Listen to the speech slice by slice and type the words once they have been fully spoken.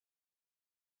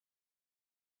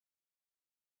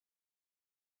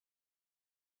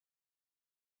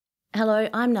Hello,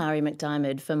 I'm Nari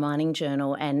McDiarmid for Mining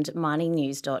Journal and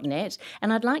miningnews.net,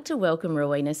 and I'd like to welcome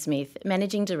Rowena Smith,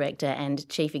 Managing Director and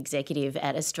Chief Executive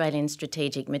at Australian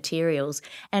Strategic Materials.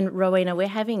 And Rowena, we're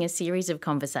having a series of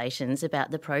conversations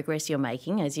about the progress you're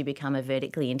making as you become a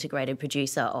vertically integrated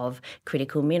producer of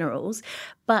critical minerals.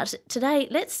 But today,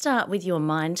 let's start with your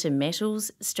mine to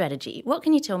metals strategy. What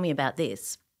can you tell me about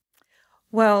this?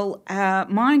 Well, our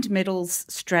mined metals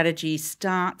strategy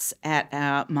starts at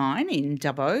our mine in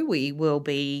Dubbo. We will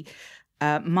be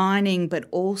mining, but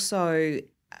also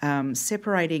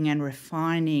separating and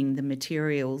refining the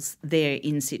materials there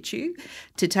in situ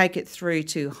to take it through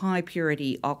to high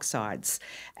purity oxides.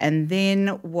 And then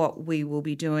what we will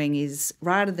be doing is,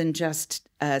 rather than just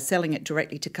selling it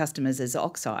directly to customers as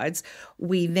oxides,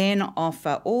 we then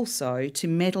offer also to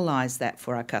metallise that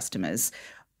for our customers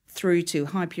through to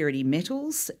high purity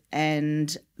metals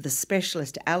and the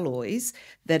specialist alloys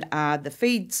that are the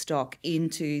feedstock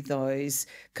into those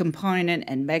component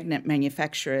and magnet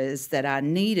manufacturers that are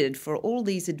needed for all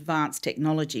these advanced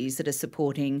technologies that are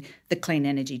supporting the clean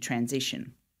energy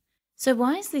transition. So,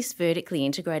 why is this vertically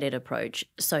integrated approach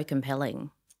so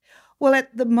compelling? Well,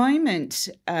 at the moment,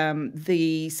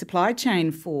 the supply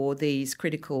chain for these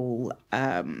critical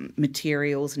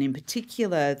materials, and in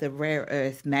particular the rare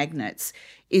earth magnets,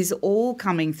 is all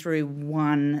coming through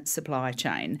one supply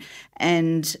chain.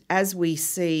 And as we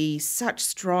see such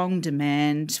strong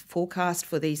demand forecast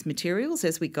for these materials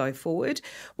as we go forward,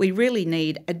 we really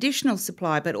need additional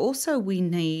supply, but also we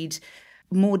need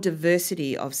more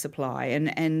diversity of supply,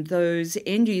 and those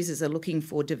end users are looking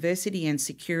for diversity and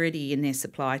security in their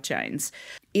supply chains.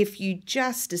 If you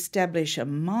just establish a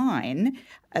mine,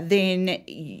 then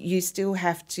you still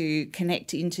have to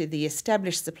connect into the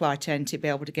established supply chain to be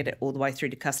able to get it all the way through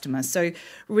to customers. So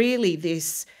really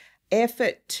this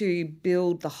effort to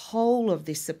build the whole of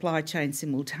this supply chain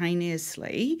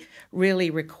simultaneously really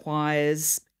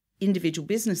requires individual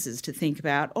businesses to think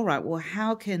about, all right, well,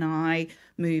 how can I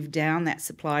move down that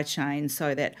supply chain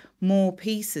so that more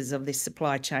pieces of this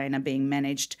supply chain are being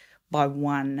managed by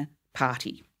one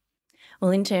party?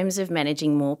 Well, in terms of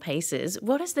managing more pieces,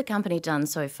 what has the company done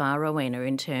so far, Rowena,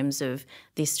 in terms of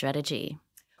this strategy?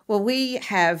 Well, we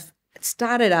have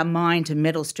started our mine to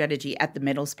metal strategy at the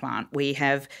metals plant. We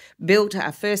have built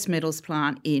our first metals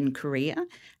plant in Korea,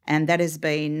 and that has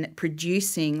been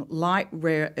producing light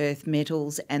rare earth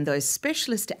metals and those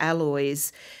specialist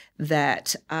alloys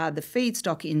that are the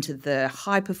feedstock into the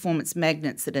high performance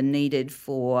magnets that are needed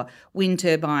for wind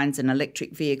turbines and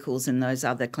electric vehicles and those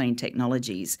other clean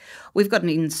technologies. We've got an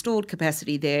installed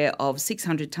capacity there of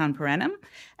 600 tonne per annum,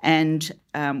 and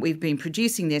we've been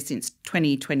producing there since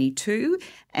 2022,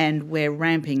 and we're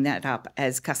ramping that up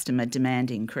as customer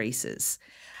demand increases.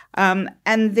 And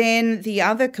then the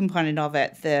other component of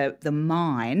it, the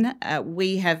mine,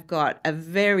 we have got a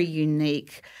very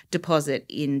unique deposit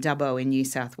in Dubbo in New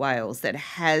South Wales that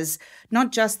has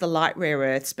not just the light rare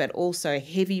earths, but also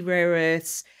heavy rare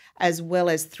earths, as well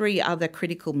as three other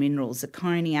critical minerals,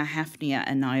 zirconia, hafnia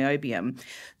and niobium.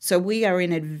 So we are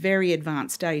in very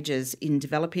advanced stages in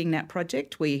developing that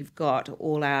project. We've got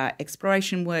all our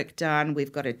exploration work done.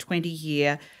 We've got a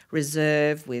 20-year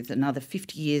reserve with another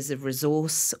 50 years of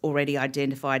resource already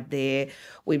identified there.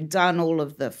 We've done all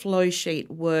of the flow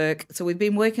sheet work. So we've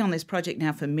been working on this project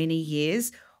now for many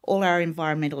years. All our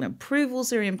environmental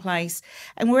approvals are in place,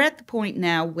 and we're at the point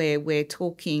now where we're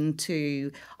talking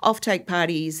to offtake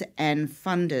parties and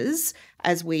funders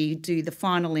as we do the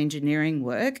final engineering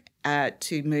work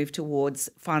to move towards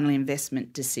final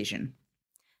investment decision.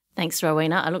 Thanks,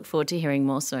 Rowena. I look forward to hearing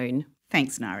more soon.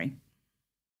 Thanks, Nari.